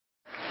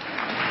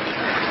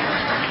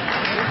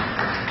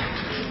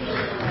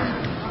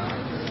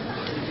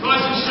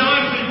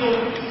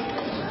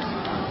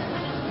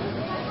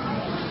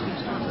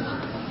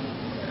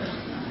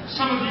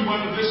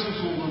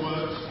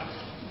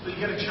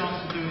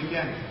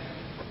again.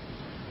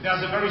 It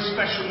has a very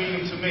special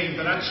meaning to me,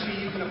 but actually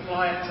you can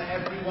apply it to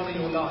every one of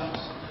your lives.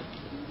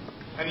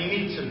 And you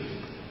need to.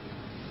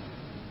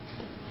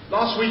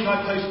 Last week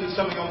I posted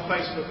something on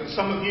Facebook, and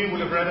some of you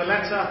will have read a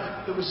letter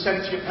that was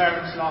sent to your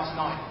parents last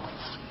night.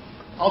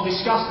 I'll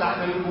discuss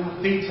that in a little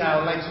more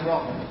detail later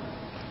on.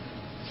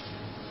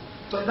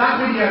 But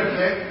that video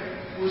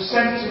clip was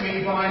sent to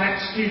me by an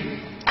ex-student,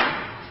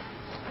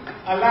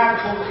 a lad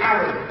called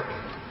Aaron.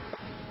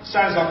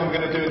 Sounds like I'm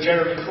going to do a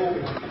Jeremy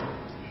Corbyn.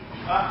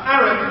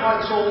 Aaron,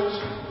 I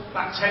taught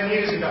about 10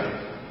 years ago,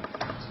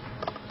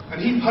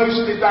 and he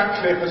posted that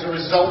clip as a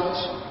result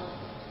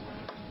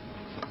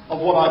of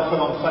what I put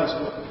on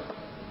Facebook.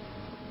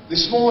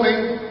 This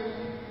morning,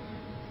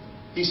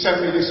 he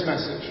sent me this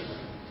message.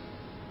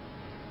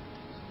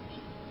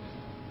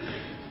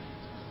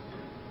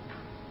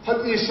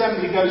 Hope the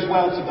assembly goes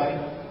well today.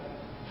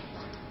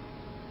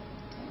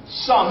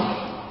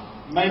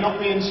 Some may not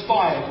be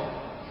inspired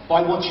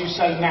by what you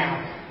say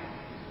now,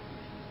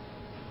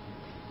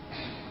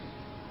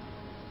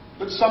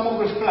 but some will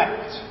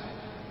reflect,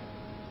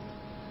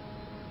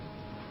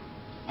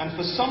 and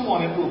for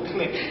someone it will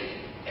click,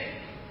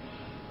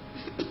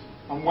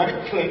 and when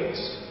it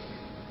clicks,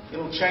 it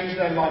will change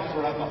their life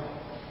forever.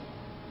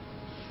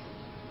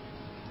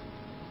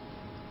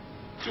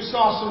 Just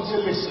ask them to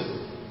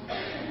listen,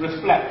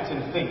 reflect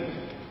and think,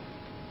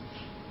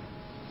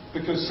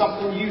 because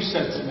something you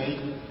said to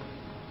me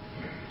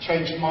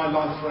changed my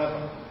life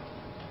forever.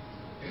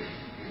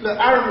 Look,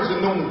 Aaron was a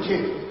normal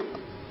kid.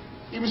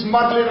 He was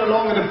muddling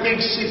along at a big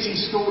city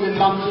school in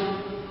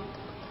London,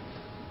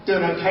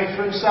 doing okay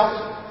for himself,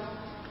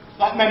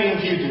 like many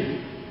of you do.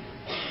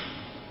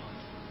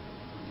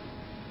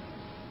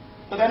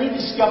 But then he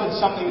discovered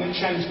something that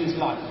changed his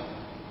life.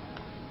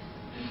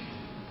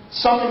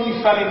 Something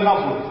he fell in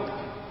love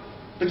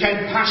with,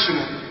 became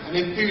passionate and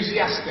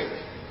enthusiastic.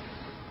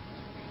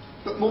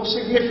 But more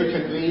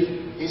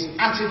significantly, his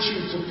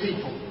attitude to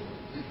people,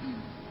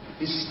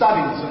 his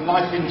studies and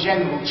life in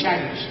general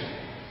changed.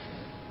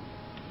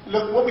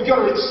 Look, what we've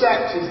got to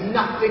accept is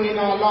nothing in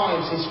our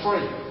lives is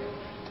free.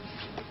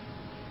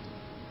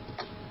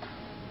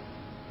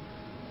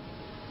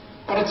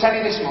 But I tell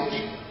you this much.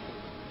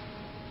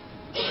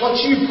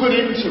 What you put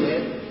into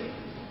it,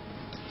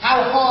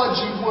 how hard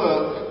you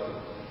work,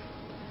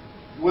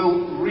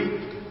 will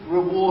reap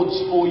rewards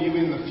for you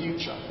in the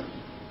future.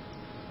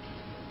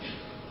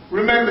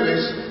 Remember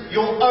this,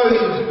 you're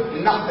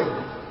owed nothing.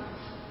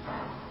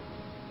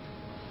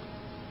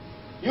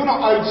 You're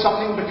not owed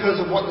something because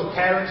of what your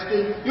parents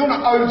did. You're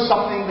not owed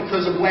something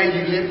because of where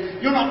you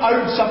live. You're not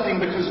owed something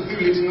because of who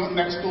lives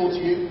next door to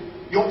you.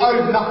 You're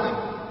owed nothing.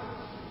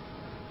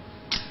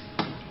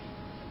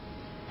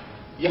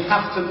 You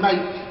have to make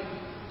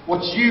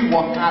what you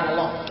want out of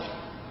life.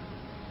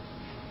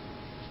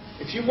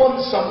 If you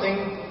want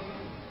something,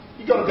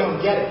 you've got to go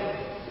and get it.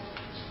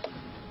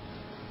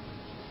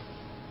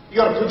 You've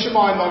got to put your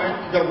mind on it.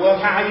 You've got to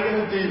work out how you're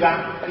going to do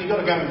that, and you've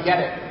got to go and get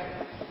it.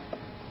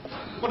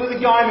 What did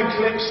the guy in the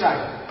clip say?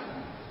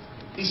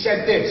 He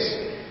said this: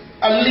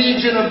 a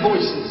legion of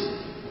voices,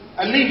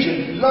 a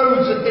legion,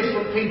 loads of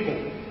different people,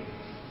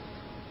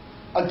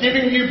 are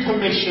giving you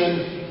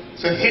permission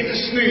to hit the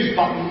snooze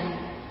button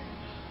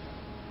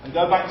and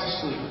go back to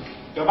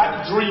sleep. Go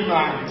back to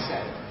dreamland, he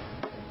said.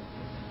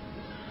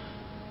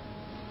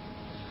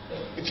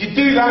 If you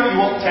do that, you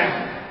opt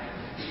out.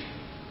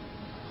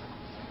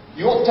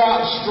 You opt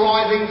out of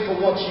striving for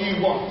what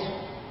you want.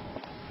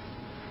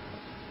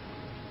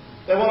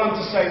 They went on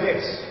to say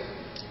this: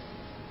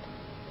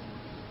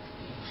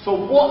 for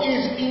what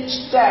is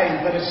each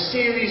day but a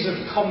series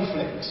of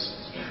conflicts,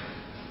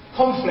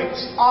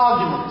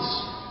 arguments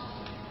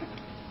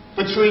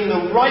between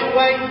the right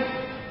way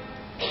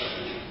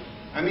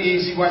and the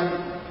easy way.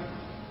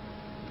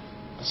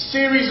 A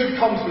series of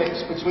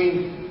conflicts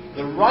between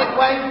the right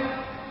way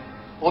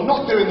or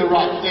not doing the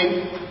right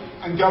thing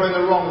and going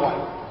the wrong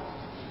way.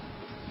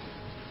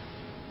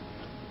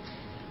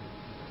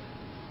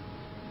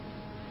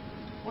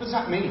 What does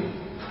that mean?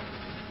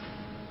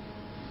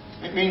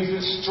 It means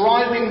that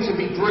striving to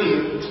be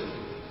brilliant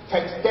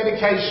takes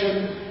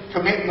dedication,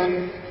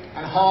 commitment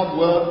and hard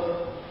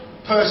work,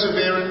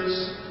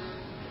 perseverance.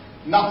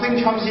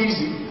 Nothing comes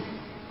easy.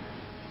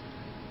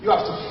 You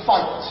have to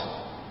fight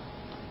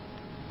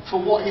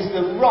for what is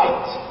the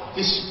right,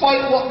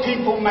 despite what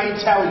people may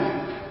tell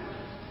you,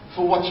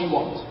 for what you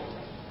want.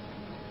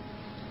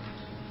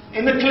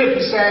 In the clip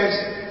it says,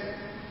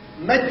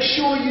 make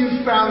sure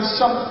you've found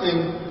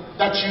something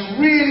that you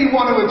really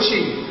want to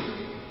achieve.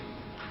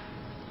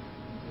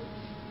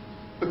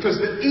 Because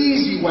the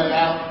easy way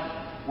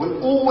out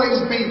will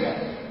always be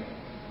there,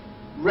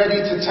 ready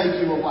to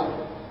take you away.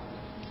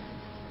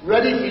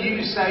 Ready for you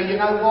to say, you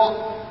know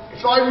what,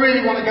 if I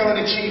really want to go and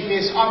achieve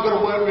this, I've got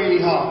to work really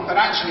hard, but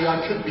actually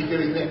I could be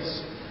doing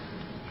this.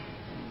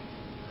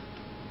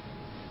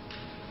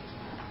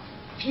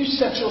 If you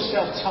set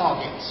yourself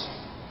targets,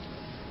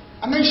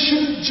 and they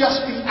shouldn't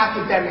just be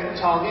academic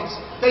targets,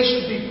 they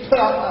should be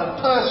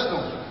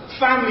personal,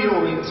 family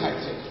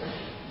orientated.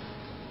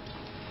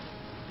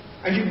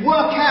 And you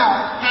work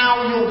out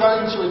how you're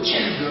going to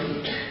achieve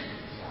them,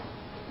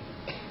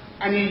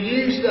 and you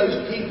use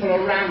those people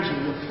around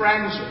you, your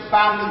friends, your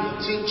family, your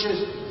teachers,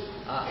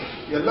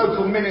 your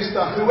local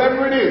minister,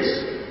 whoever it is,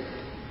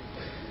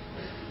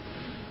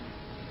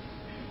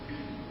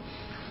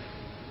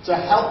 to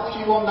help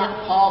you on that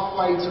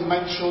pathway to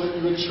make sure that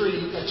you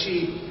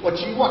achieve what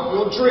you want,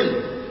 your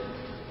dream.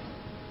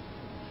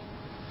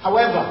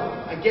 However,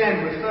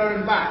 again,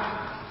 referring back,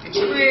 it's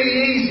really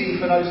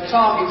easy for those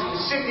targets to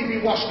simply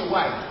be washed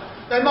away.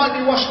 They might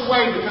be washed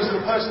away because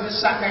of the person that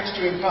sat next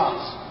to you in class.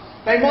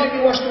 They might be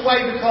washed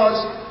away because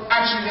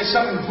actually there's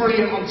something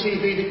brilliant on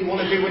TV that you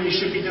want to do when you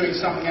should be doing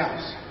something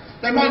else.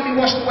 They might be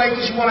washed away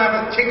because you want to have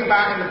a kick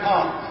about in the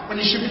park when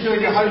you should be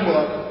doing your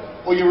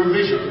homework or your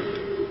revision.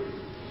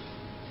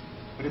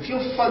 But if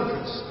you're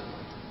focused,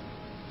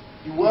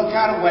 you work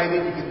out a way that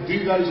you can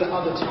do those at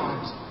other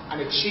times and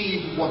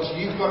achieve what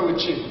you've got to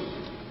achieve.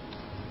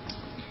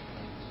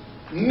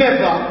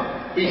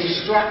 Never be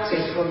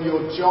distracted from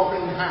your job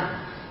in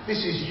hand. This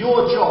is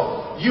your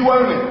job. You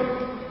own it.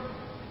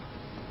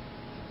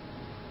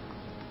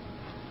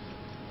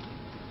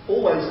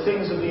 Always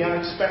things of the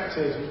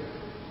unexpected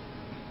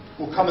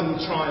will come and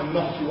try and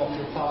knock you off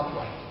your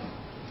pathway.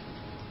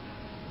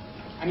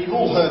 And you've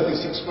all heard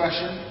this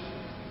expression.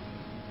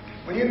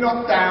 When you're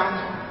knocked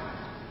down,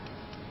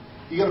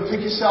 you've got to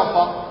pick yourself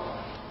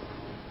up,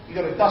 you've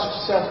got to dust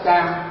yourself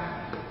down,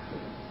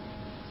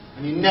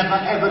 and you never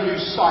ever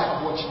lose sight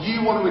of what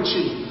you want to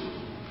achieve,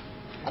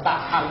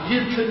 about how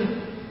you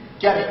can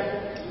get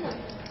it.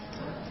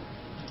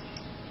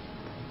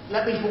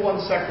 Let me for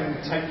 1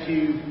 second take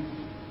you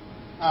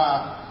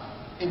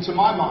into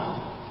my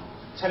mind,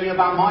 tell you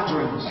about my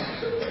dreams.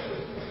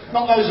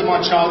 Not those of my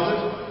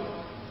childhood,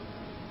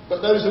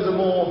 but those of the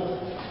more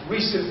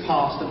recent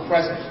past and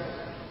present.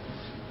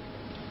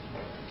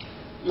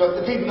 Look,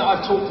 the people that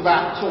I've talked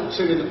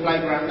to in the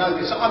playground know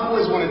this. I've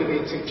always wanted to be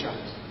a teacher.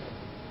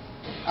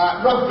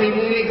 Rugby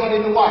really got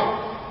in the way.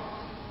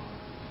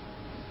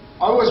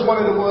 I always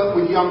wanted to work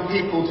with young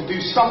people to do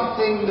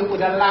something that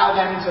would allow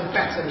them to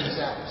better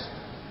themselves.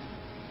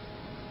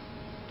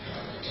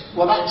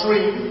 Well, that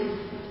dream,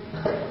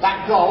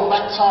 that goal,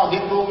 that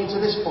target brought me to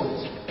this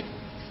point.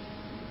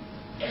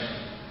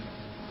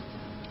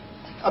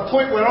 A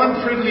point where I'm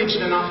privileged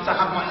enough to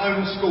have my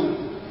own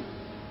school.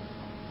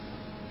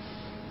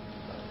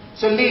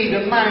 To lead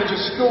and manage a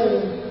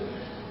school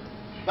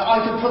that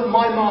I can put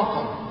my mark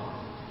on,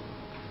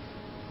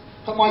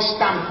 put my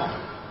stamp on,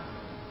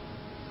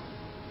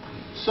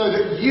 so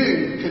that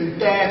you can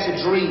dare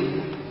to dream.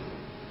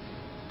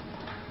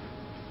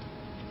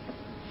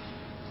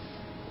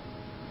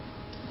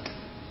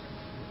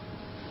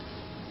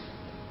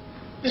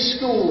 This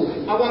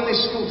school, I want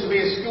this school to be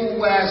a school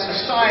where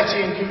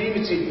society and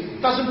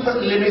community doesn't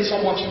put limits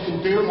on what you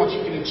can do and what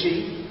you can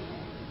achieve.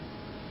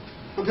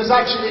 Because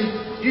actually,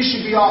 you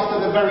should be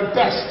after the very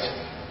best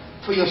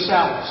for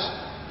yourselves,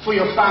 for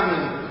your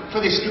family,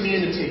 for this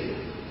community.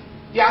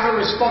 You have a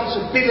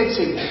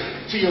responsibility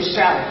to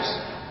yourselves,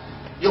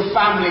 your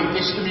family,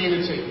 this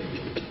community.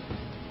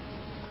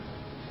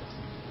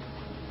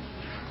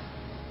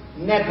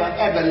 Never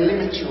ever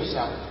limit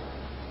yourself.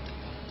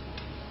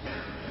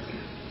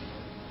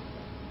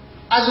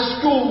 As a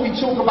school, we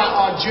talk about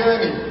our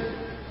journey,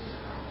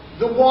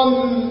 the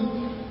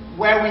one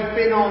where we've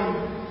been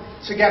on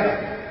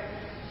together.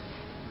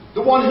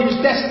 The one whose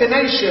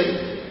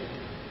destination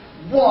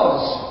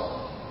was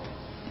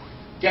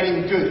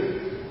getting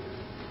good.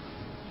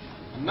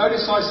 And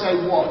notice I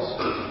say was.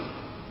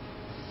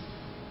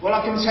 Well,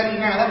 I can tell you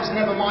now, that was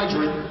never my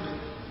dream.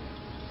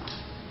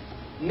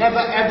 Never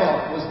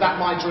ever was that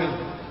my dream.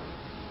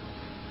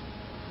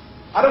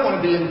 I don't want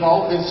to be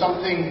involved in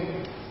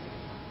something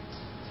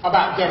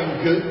about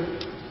getting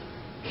good.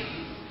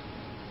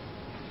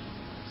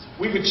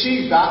 We've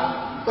achieved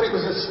that, but it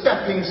was a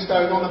stepping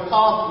stone on a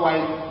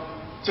pathway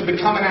to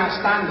becoming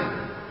outstanding.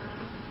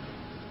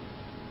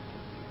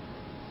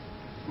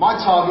 My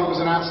target was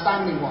an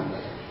outstanding one.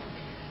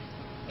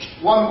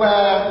 One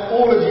where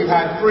all of you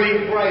had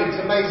brilliant grades,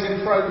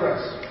 amazing progress.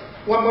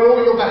 One where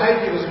all your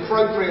behaviour was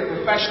appropriate,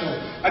 professional.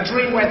 A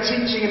dream where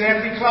teaching in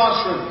every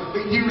classroom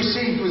that you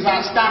received was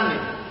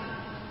outstanding.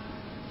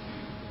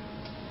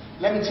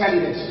 Let me tell you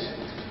this.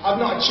 I've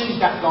not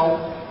achieved that goal.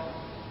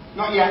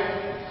 Not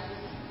yet.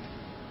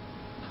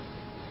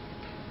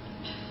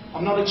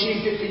 I've not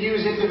achieved it for you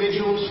as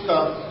individuals, for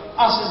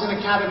us as an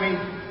academy,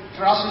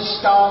 for us as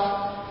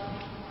staff.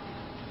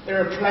 There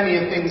are plenty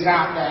of things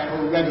out there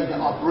already that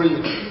are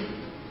brilliant,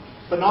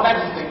 but not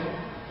everything.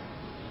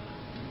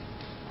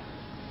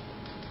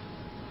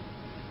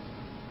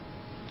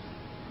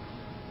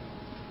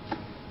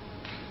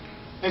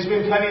 There's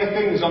been plenty of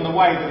things on the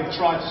way that have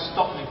tried to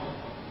stop me.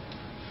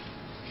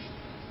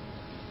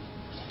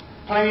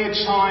 Plenty of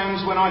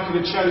times when I could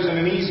have chosen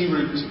an easy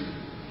route.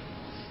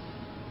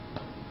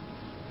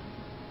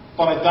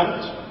 But I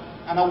don't,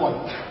 and I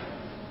won't.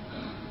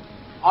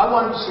 I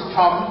won't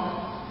succumb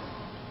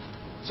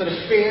to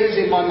the fears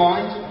in my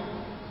mind,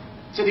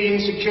 to the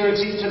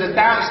insecurities, to the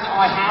doubts that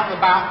I have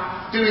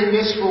about doing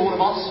this for all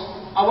of us.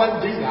 I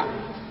won't do that.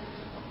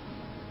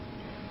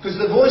 Because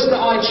the voice that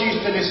I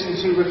choose to listen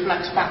to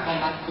reflects back on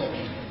that clip.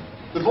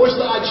 The voice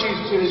that I choose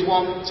to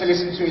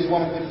listen to is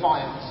one of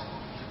defiance.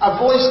 A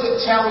voice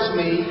that tells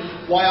me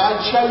why I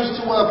chose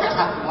to work at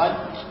Hathaway,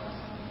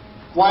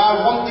 why I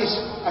want this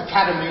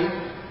academy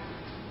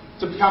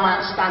to become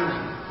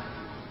outstanding.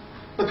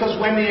 Because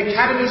when the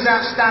academy is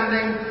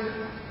outstanding,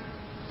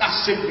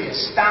 that's simply a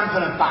stamp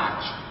and a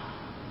badge.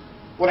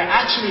 What it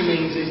actually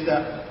means is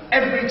that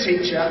every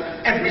teacher,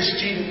 every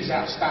student is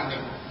outstanding.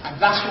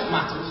 And that's what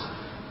matters.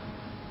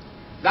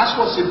 That's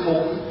what's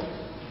important.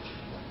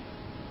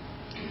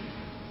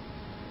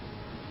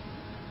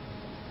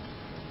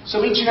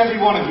 So each and every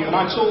one of you, and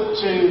I talk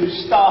to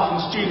staff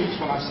and students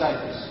when I say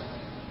this,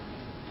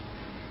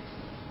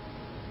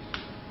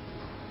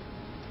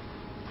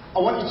 I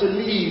want you to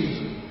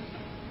leave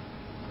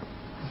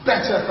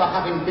better for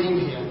having been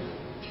here.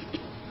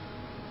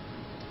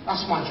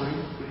 That's my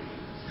dream.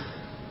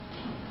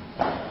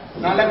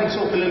 Now let me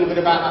talk a little bit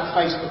about that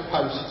Facebook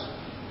post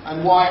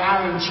and why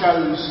Aaron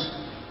chose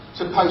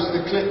to post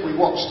the clip we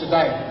watched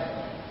today.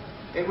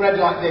 It read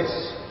like this.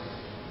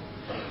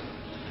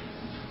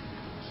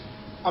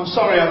 I'm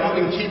sorry, I've not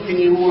been keeping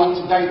you all up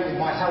to date with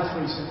my health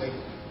recently.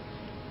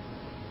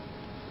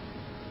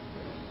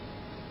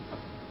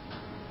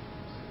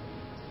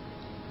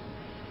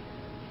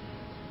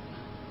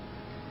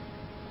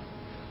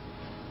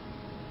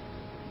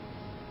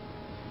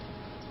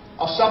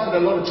 I've suffered a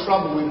lot of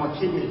trouble with my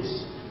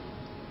kidneys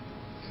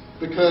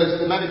because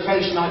the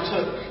medication I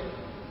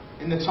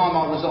took in the time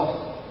I was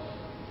off.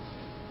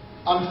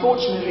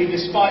 Unfortunately,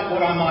 despite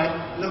what I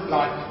might look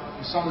like,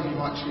 and some of you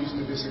might choose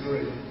to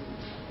disagree,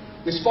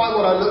 despite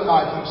what I look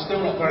like, I'm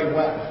still not very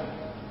well.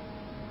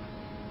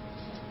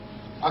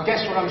 I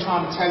guess what I'm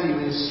trying to tell you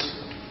is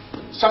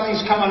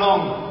something's come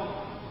along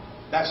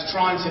that's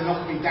trying to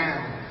knock me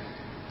down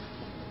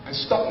and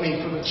stop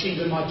me from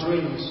achieving my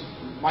dreams.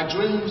 My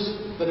dreams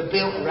that are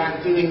built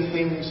around doing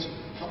things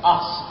for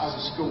us as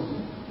a school.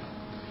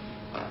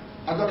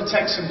 I've got to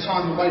take some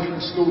time away from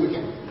school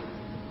again.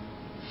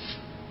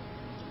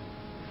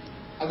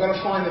 I've got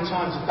to find the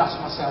time to dust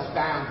myself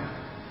down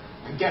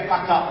and get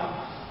back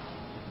up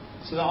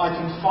so that I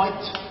can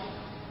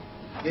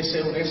fight this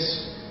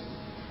illness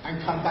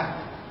and come back.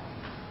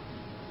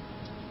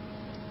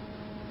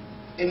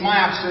 In my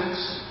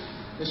absence,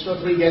 Ms.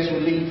 Rodriguez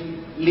will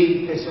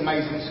lead this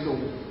amazing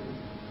school.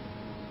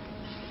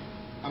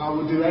 And I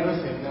will do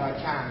everything that I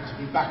can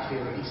to be back here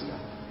at Easter.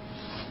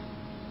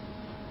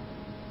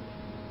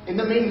 In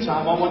the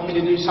meantime, I want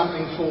you to do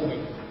something for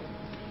me,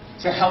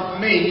 to help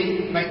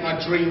me make my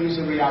dreams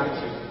a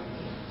reality.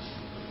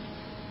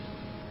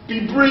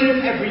 Be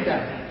brilliant every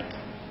day.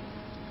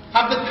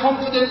 Have the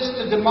confidence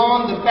to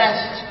demand the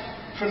best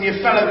from your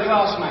fellow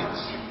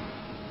classmates.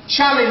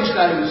 Challenge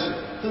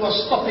those who are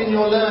stopping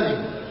your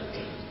learning.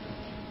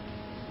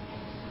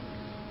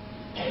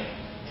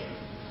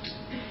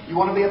 You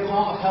want to be a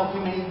part of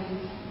helping me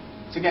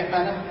to get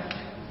better?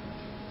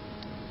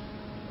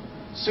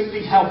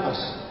 Simply help us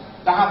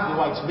to have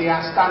the way to be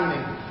outstanding.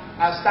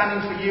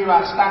 Outstanding for you,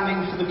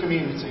 outstanding for the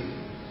community.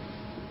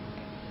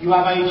 You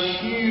have a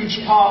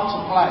huge part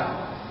to play,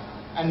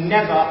 and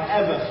never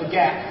ever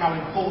forget how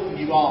important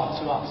you are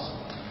to us.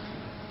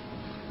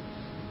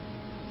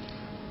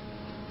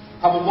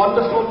 Have a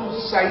wonderful,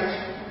 safe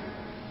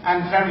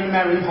and very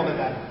merry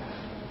holiday.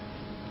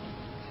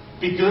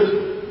 Be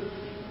good,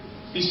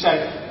 be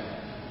safe,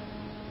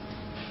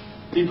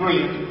 be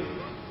brilliant,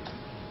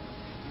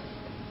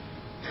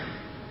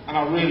 and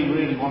I really,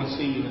 really want to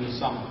see you in the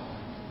summer.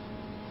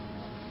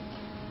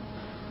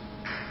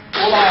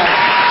 All I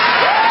ask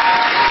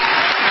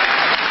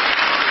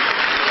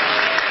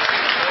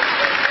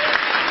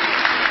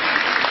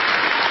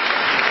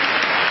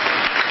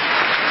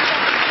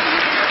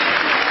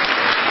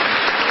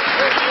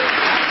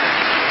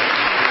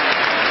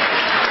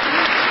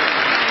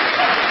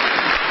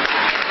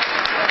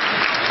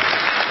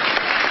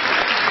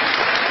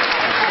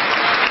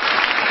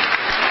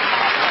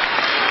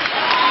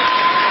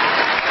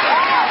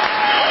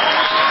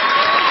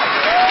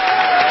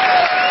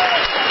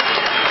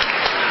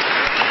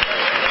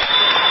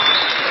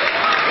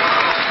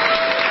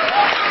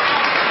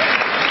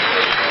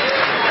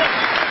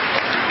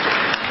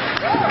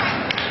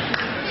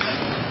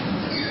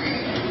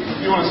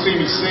see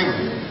me sing.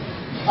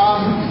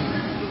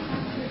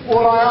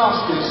 All I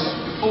ask is,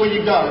 before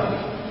you go,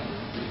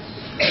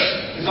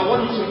 is I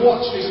want you to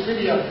watch this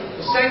video,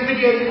 the same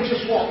video you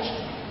just watched.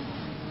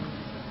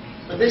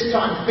 But this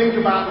time, think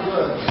about the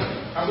words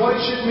and what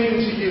it should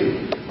mean to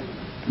you.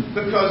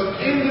 Because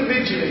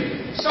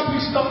individually,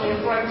 somebody stopped me a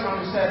break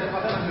time and said, I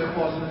don't know who it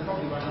was, and they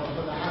probably won't want to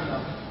put their hand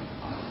up.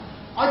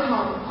 I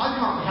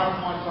can't help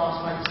my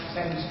classmates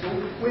attend school.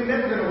 We're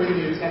never going to win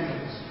the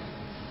attendance.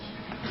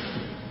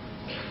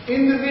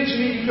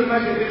 Individually, you can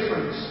make a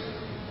difference.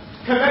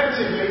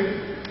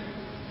 Collectively,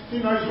 who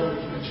knows what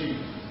we can achieve?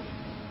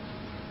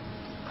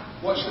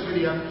 Watch the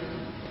video.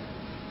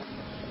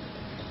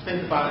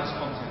 Think about its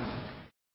content.